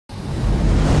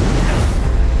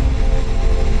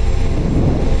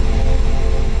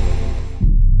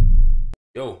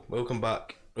welcome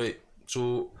back. Right,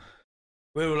 so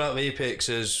where we're at with Apex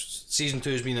is Season 2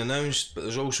 has been announced, but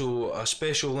there's also a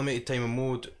special limited time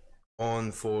mode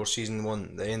on for Season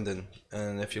 1, the ending.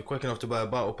 And if you're quick enough to buy a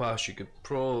Battle Pass, you could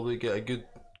probably get a good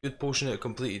portion of it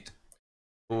completed.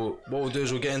 So what we'll do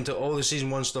is we'll get into all the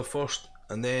Season 1 stuff first,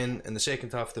 and then in the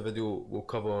second half of the video we'll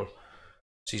cover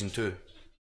Season 2 and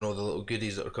all the little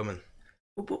goodies that are coming.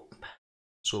 Boop, boop.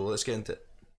 So let's get into it.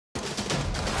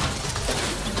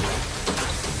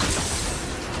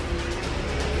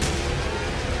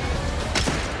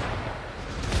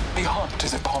 The hunt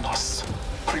is upon us.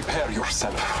 Prepare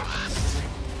yourself.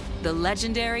 The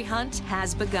Legendary Hunt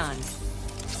has begun.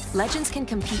 Legends can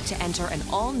compete to enter an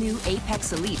all-new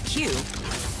Apex Elite queue,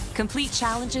 complete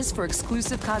challenges for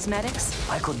exclusive cosmetics,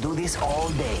 I could do this all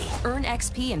day. earn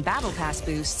XP and Battlepass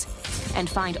Boosts, and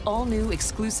find all-new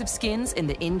exclusive skins in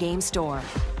the in-game store.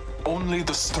 Only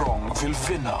the strong will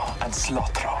winner and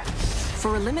slaughter.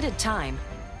 For a limited time,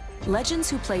 Legends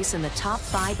who place in the top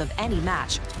 5 of any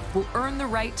match will earn the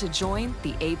right to join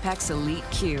the Apex Elite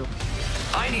queue.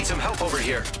 I need some help over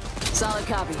here. Solid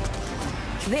copy.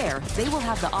 There, they will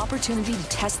have the opportunity to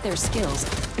test their skills.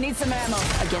 Need some ammo.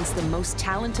 Against the most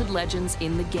talented legends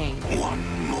in the game. One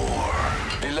more.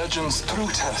 A legend's true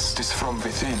test is from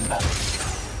within.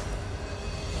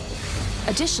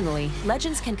 Additionally,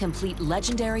 legends can complete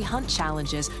legendary hunt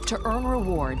challenges to earn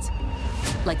rewards,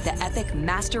 like the epic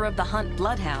Master of the Hunt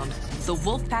Bloodhound, the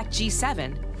Wolfpack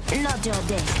G7, Not your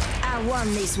day. I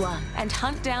won this one. and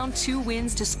hunt down 2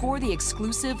 wins to score the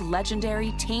exclusive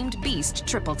legendary Tamed Beast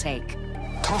triple take.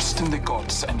 Trust in the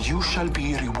gods and you shall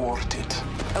be rewarded.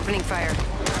 Opening fire.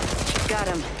 Got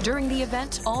him. During the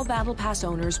event, all Battle Pass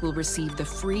owners will receive the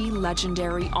free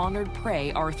legendary Honored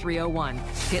Prey R301.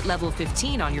 Hit level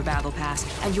 15 on your Battle Pass,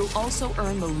 and you'll also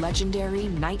earn the legendary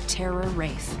Night Terror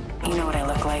Wraith. You know what I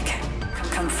look like.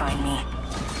 Come find me.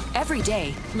 Every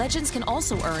day, Legends can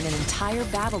also earn an entire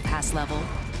Battle Pass level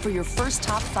for your first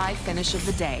top 5 finish of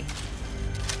the day.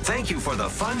 Thank you for the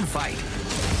fun fight.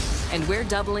 And we're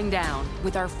doubling down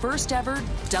with our first ever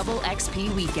Double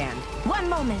XP weekend. One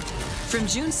moment. From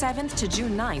June 7th to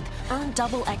June 9th, earn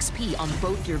double XP on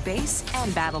both your base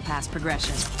and Battle Pass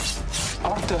progression.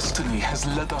 Our destiny has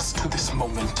led us to this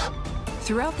moment.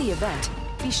 Throughout the event,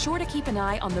 be sure to keep an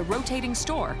eye on the rotating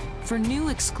store for new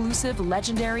exclusive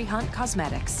Legendary Hunt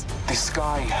cosmetics. The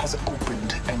sky has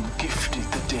opened and gifted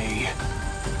the day.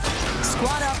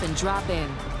 Squad up and drop in,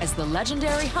 as the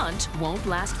Legendary Hunt won't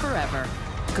last forever.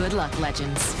 Good luck,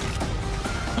 Legends.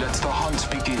 Let the hunt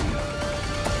begin.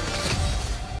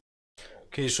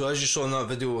 Okay, so as you saw in that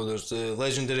video, there's the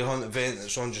Legendary Hunt event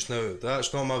that's on just now.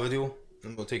 That's not my video.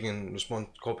 I'm not taking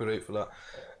copyright for that.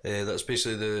 That's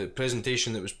basically the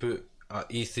presentation that was put at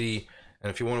E3, and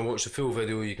if you want to watch the full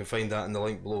video, you can find that in the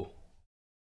link below.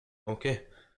 Okay,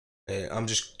 I'm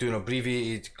just doing an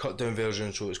abbreviated, cut down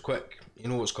version, so it's quick. You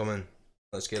know what's coming.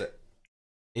 Let's get it.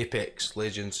 Apex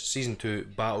Legends Season 2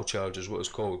 Battlecharge is what it's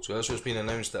called. So that's what's been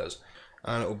announced as,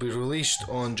 and it will be released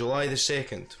on July the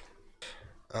 2nd.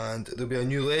 And there'll be a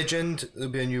new legend, there'll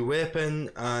be a new weapon,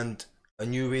 and a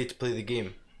new way to play the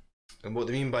game. And what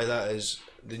they mean by that is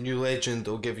the new legend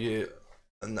will give you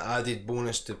an added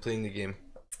bonus to playing the game.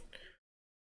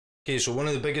 Okay, so one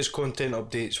of the biggest content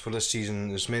updates for this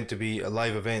season is meant to be a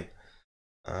live event,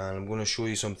 and I'm going to show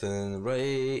you something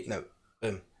right now.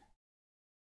 Boom.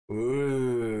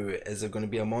 Ooh, is there going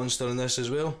to be a monster in this as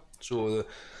well? So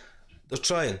they're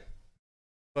trying. As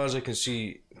far as I can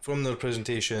see from their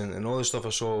presentation and all the stuff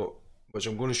I saw, which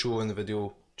I'm going to show in the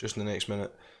video just in the next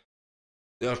minute,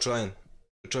 they are trying.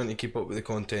 They're trying to keep up with the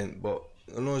content, but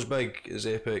they're not as big as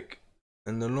Epic,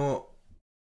 and they're not.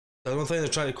 I don't think they're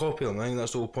trying to copy them. I think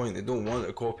that's the whole point. They don't want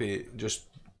to copy just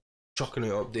chucking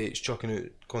out updates, chucking out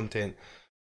content,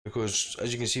 because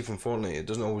as you can see from Fortnite, it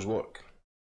doesn't always work,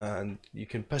 and you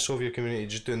can piss off your community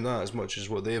just doing that as much as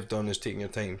what they've done is taking your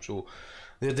time. So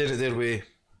they did it their way,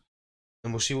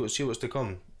 and we'll see what's to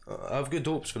come. I have good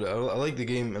hopes for it. I like the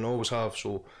game and always have.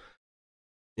 So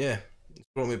yeah, it's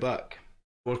brought me back.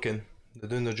 Working, they're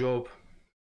doing their job.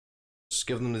 Just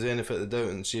give them the benefit of the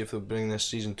doubt and see if they'll bring this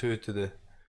Season 2 to the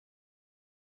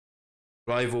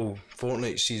rival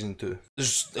Fortnite Season 2. I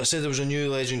said there was a new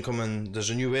legend coming.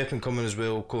 There's a new weapon coming as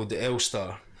well called the L-Star.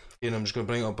 Okay, and I'm just going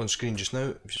to bring it up on screen just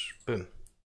now. Boom.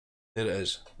 There it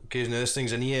is. Okay, now this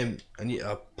thing's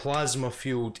a plasma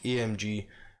fueled AMG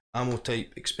ammo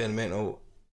type experimental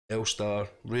L-Star,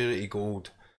 rarity gold,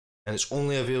 and it's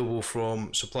only available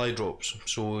from supply drops.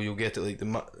 So you'll get it like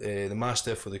the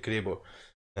Mastiff or the Kraber,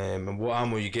 and what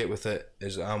ammo you get with it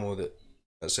is the ammo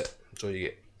that's it. That's all you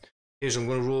get. Okay, so I'm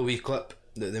going to roll a wee clip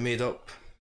that they made up.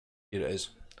 Here it is.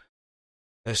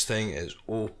 This thing is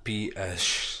OP as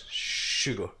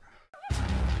sugar.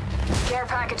 Care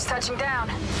package touching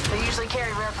down. They usually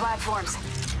carry rare platforms.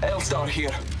 L-Star here.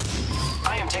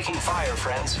 I am taking fire,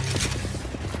 friends.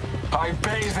 I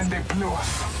bathe in the blood.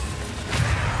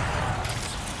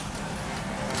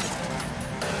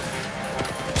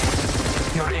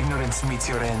 Your ignorance meets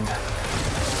your end.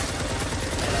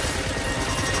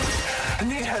 I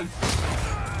need help.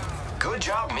 Good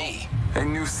job, me. A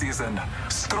new season.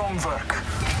 Strong work.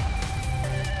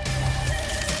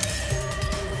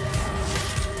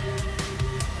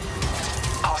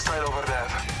 Hostile over there.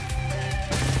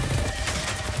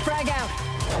 Frag out.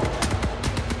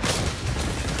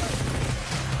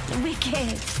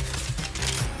 Wicked.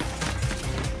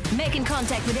 Making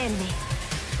contact with enemy.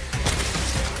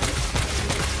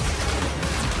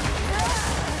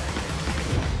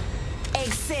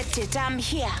 Accept it, I'm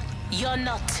here. You're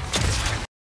not.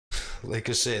 Like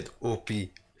I said, OP.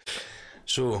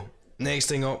 So, next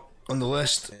thing up on the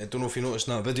list, I don't know if you noticed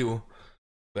in that video,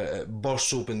 but it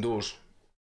bursts open doors.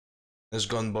 This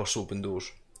gun bursts open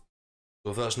doors.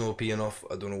 So if that's not OP enough,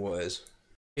 I don't know what is.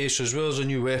 Okay, so as well as a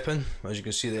new weapon, as you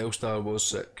can see the L-Star was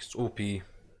sick, it's OP.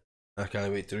 I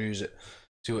can't wait to use it,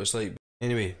 see what it's like.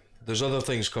 Anyway, there's other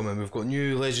things coming. We've got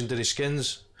new legendary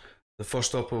skins. The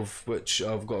first up of which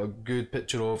I've got a good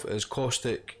picture of is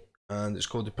Caustic, and it's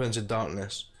called the Prince of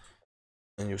Darkness.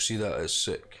 And you'll see that it's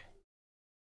sick.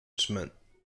 It's mint.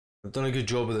 I've done a good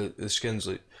job of the skins.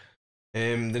 Like,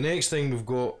 the next thing we've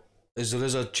got is there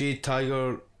is a Jade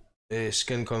Tiger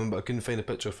skin coming, but I couldn't find a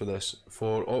picture for this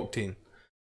for Octane.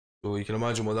 So you can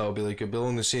imagine what that'll be like. It'll be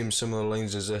along the same similar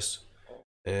lines as this.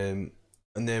 And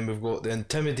then we've got the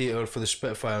Intimidator for the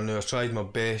Spitfire. Now I tried my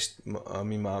best,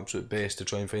 my absolute best to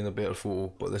try and find a better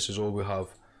photo, but this is all we have.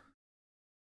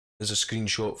 There's a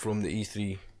screenshot from the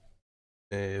E3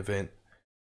 event,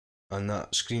 and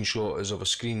that screenshot is of a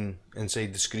screen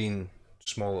inside the screen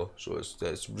smaller, so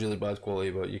it's really bad quality,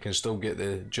 but you can still get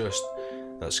the gist.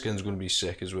 That skin's going to be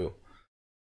sick as well.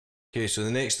 Okay, so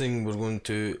the next thing we're going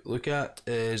to look at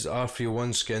is the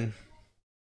R301 skin.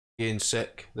 Again,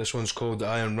 sick. This one's called the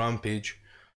Iron Rampage.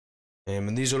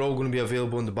 And these are all going to be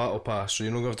available in the Battle Pass, so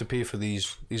you're not going to have to pay for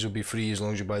these. These will be free as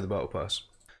long as you buy the Battle Pass.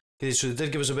 Okay, so they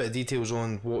did give us a bit of details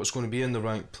on what's going to be in the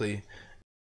ranked play.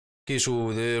 Okay,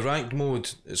 so the ranked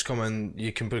mode is coming.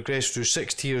 You can progress through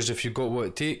 6 tiers if you've got what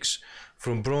it takes,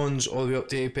 from bronze all the way up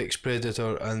to Apex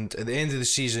Predator, and at the end of the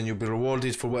season you'll be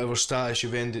rewarded for whatever status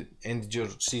you've ended your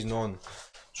season on.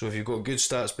 So if you've got good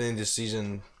stats by the end of the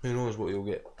season, who knows what you'll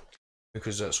get,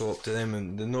 because that's all up to them,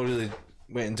 and they're not really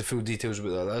went into full details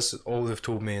about that. That's all they've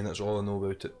told me, and that's all I know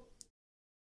about it.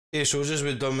 Okay, so just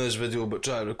about done with this video, but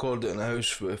try to record it in a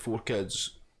house with 4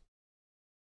 kids.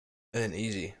 It ain't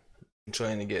easy. I'm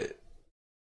trying to get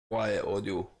quiet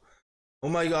audio. Oh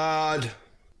my god!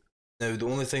 Now the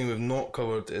only thing we've not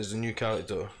covered is the new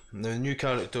character. Now the new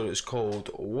character is called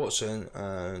Watson,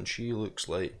 and she looks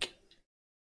like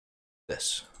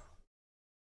this.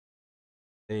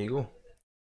 There you go.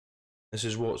 This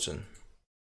is Watson.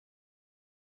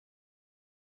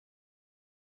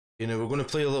 You know, we're going to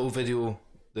play a little video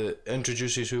that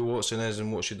introduces who Watson is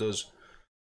and what she does.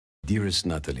 Dearest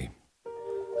Natalie,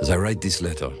 as I write this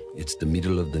letter, it's the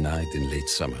middle of the night in late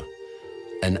summer.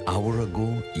 An hour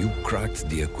ago, you cracked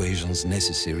the equations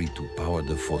necessary to power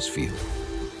the force field.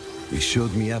 You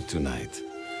showed me up tonight,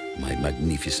 my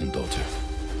magnificent daughter,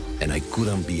 and I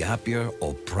couldn't be happier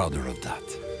or prouder of that.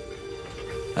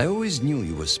 I always knew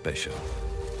you were special,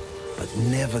 but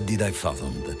never did I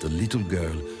fathom that a little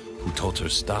girl who taught her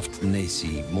staffed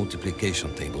Nazi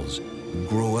multiplication tables would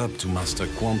grow up to master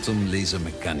quantum laser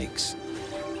mechanics.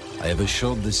 I have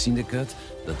assured the Syndicate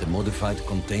that the modified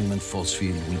containment force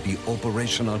field will be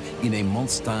operational in a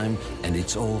month's time, and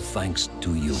it's all thanks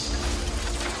to you.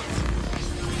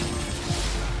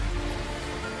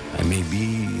 I may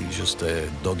be just a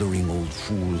doddering old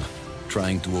fool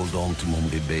trying to hold on to mon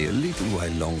bébé a little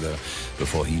while longer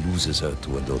before he loses her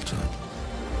to a daughter.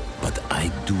 But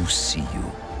I do see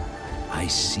you. I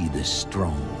see the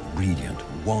strong, brilliant,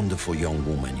 wonderful young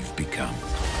woman you've become.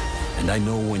 And I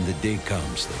know when the day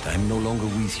comes that I'm no longer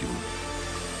with you,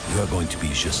 you are going to be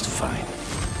just fine.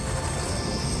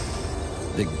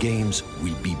 The games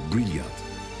will be brilliant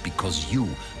because you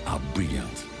are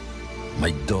brilliant.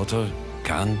 My daughter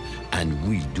can and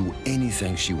will do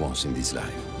anything she wants in this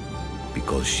life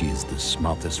because she is the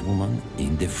smartest woman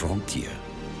in the frontier.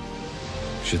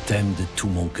 Je t'aime de tout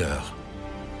mon cœur,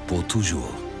 pour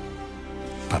toujours.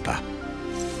 Papa.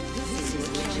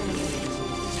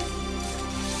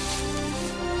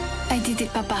 I did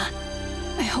it, Papa.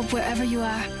 I hope wherever you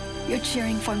are, you're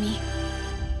cheering for me.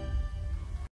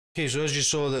 Okay, so as you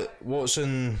saw, that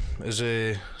Watson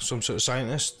is some sort of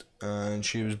scientist, and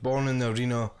she was born in the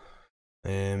arena,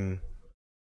 and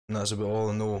that's about all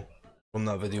I know from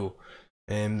that video.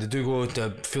 They do go into a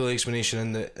full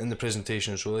explanation in the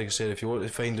presentation. So, like I said, if you want to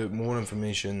find out more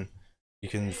information, you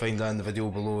can find that in the video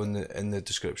below in the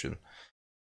description.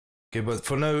 Okay, but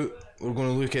for now, we're going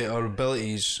to look at our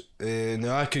abilities.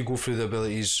 Now, I could go through the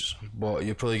abilities, but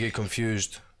you'd probably get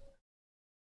confused.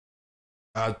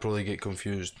 I'd probably get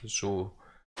confused. So,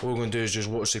 what we're going to do is just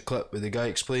watch the clip where the guy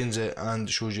explains it and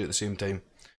shows you at the same time.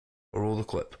 We'll roll the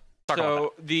clip.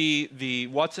 So the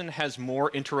Watson has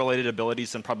more interrelated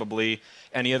abilities than probably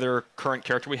any other current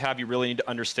character we have. You really need to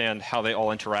understand how they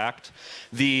all interact.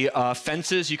 The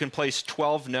fences, you can place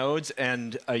 12 nodes,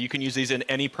 and you can use these in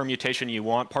any permutation you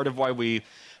want. Part of why we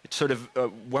sort of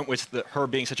went with her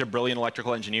being such a brilliant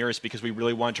electrical engineer is because we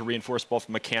really wanted to reinforce both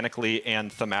mechanically and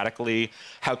thematically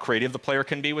how creative the player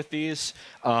can be with these.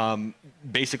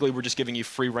 Basically, we're just giving you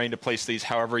free reign to place these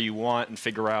however you want and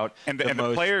figure out. And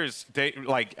the players, they,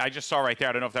 like I just saw right there,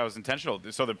 I don't know if that was intentional.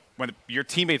 So when your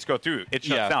teammates go through, it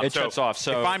shuts down. It shuts off.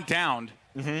 So if I'm downed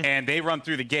and they run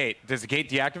through the gate, does the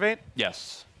gate deactivate?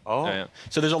 Yes. Oh. Yeah.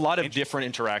 So there's a lot of different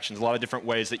interactions, a lot of different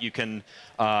ways that you can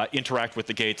interact with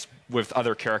the gates with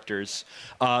other characters.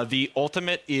 The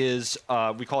ultimate is,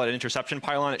 we call it an interception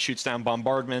pylon. It shoots down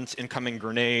bombardments, incoming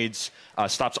grenades,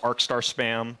 stops arc star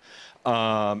spam,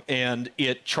 and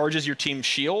it charges your team's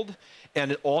shield.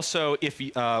 And it also, if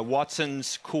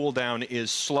Watson's cooldown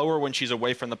is slower when she's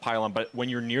away from the pylon, but when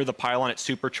you're near the pylon, it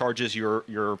supercharges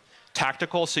your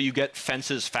tactical, so you get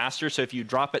fences faster. So if you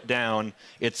drop it down,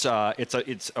 it's a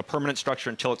permanent structure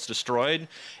until it's destroyed,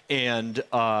 and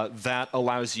that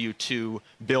allows you to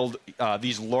build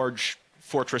these large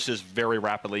fortresses very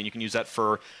rapidly. And you can use that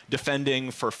for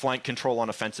defending, for flank control on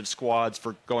offensive squads,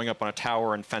 for going up on a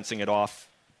tower and fencing it off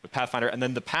with Pathfinder. And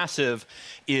then the passive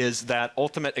is that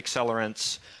ultimate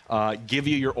accelerants give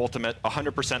you your ultimate,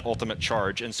 100% ultimate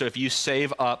charge. And so if you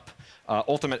save up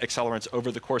ultimate accelerants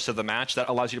over the course of the match, that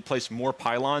allows you to place more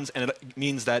pylons, and it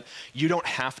means that you don't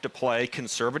have to play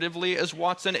conservatively as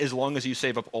Watson as long as you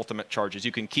save up ultimate charges.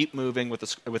 You can keep moving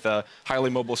with a highly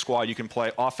mobile squad. You can play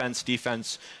offense,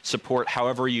 defense, support,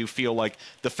 however you feel like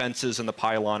the fences and the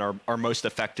pylon are most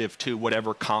effective to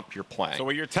whatever comp you're playing. So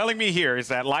what you're telling me here is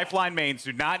that Lifeline mains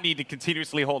do not need to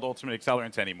continuously hold ultimate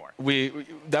accelerants anymore. We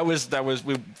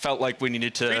felt like we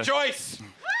needed to rejoice.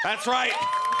 That's right.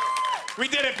 We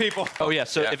did it, people. Oh, yeah.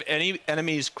 So if any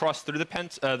enemies cross through the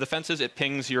fences, it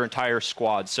pings your entire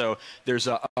squad. So there's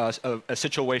a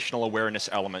situational awareness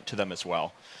element to them as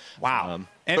well. Wow.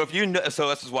 So if you know, so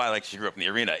this is why like she grew up in the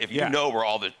arena. If you know where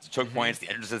all the choke points, the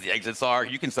entrances, the exits are,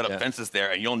 you can set up fences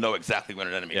there, and you'll know exactly when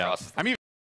an enemy crosses. I mean,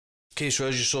 okay, so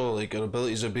as you saw, like her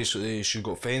abilities are basically she's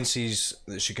got fences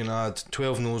that she can add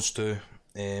 12 nodes to,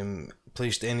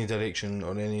 placed any direction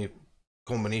or any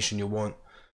combination you want.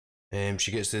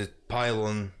 She gets the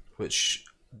pylon, which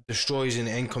destroys any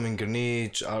incoming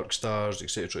grenades, arc stars,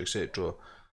 etc., etc.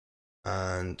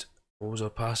 And what was her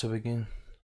passive again?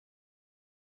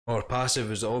 Oh, her passive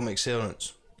is the ultimate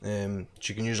accelerants.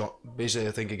 She can use, basically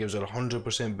I think it gives her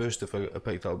 100% boost if I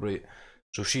picked that up right.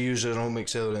 So if she uses an ultimate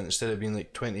accelerant, instead of being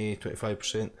like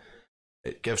 20-25%,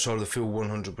 it gives her the full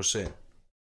 100%.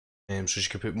 So she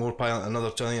can put more pylon, another,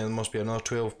 I think there must be another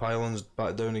 12 pylons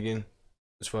back down again,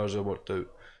 as far as I worked out.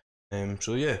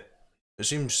 So yeah, it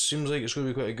seems like it's going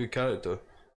to be quite a good character,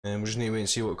 and we just need to wait and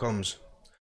see what comes.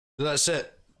 So that's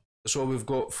it. That's all we've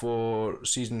got for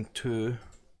season 2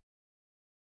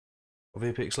 of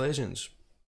Apex Legends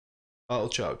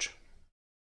Battlecharge.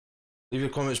 Leave your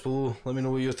comments below. Let me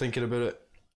know what you're thinking about it,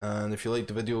 and if you liked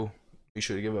the video, be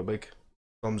sure to give it a big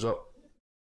thumbs up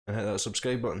and hit that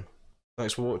subscribe button.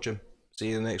 Thanks for watching. See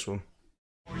you in the next one.